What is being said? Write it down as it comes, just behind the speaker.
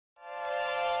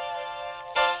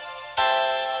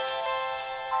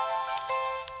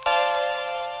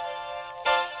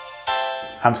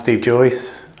I'm Steve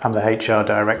Joyce. I'm the HR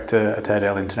Director at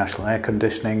Airedale International Air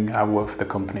Conditioning. I've worked for the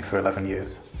company for 11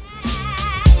 years.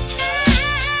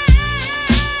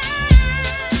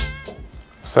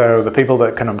 So the people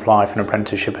that can apply for an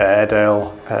apprenticeship at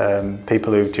Airedale,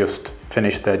 people who've just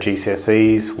finished their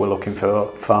GCSEs, we're looking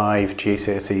for 5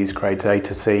 GCSEs grades A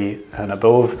to C and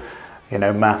above. You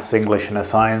know, maths, English and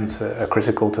science are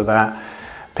critical to that.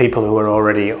 People who are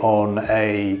already on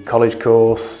a college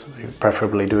course,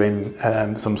 preferably doing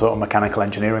some sort of mechanical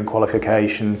engineering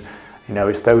qualification. You know,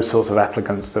 it's those sorts of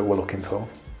applicants that we're looking for.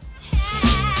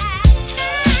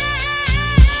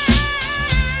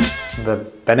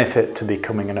 The benefit to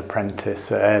becoming an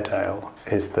apprentice at Airedale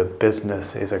is the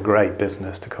business is a great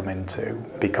business to come into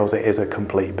because it is a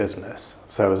complete business.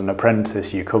 So as an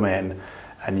apprentice you come in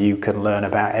and you can learn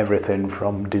about everything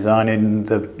from designing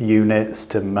the units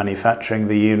to manufacturing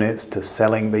the units to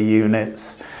selling the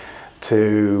units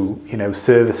to, you know,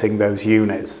 servicing those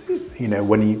units. You know,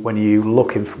 when you're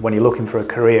looking for a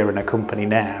career in a company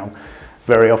now,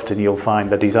 very often you'll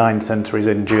find the design centre is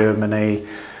in Germany,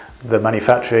 the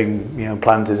manufacturing, you know,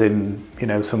 plant is in, you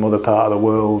know, some other part of the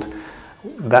world.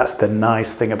 That's the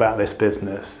nice thing about this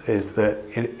business, is that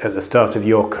at the start of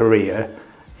your career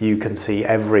you can see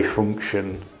every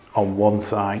function on one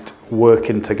site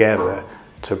working together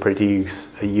to produce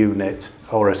a unit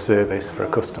or a service for a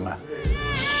customer.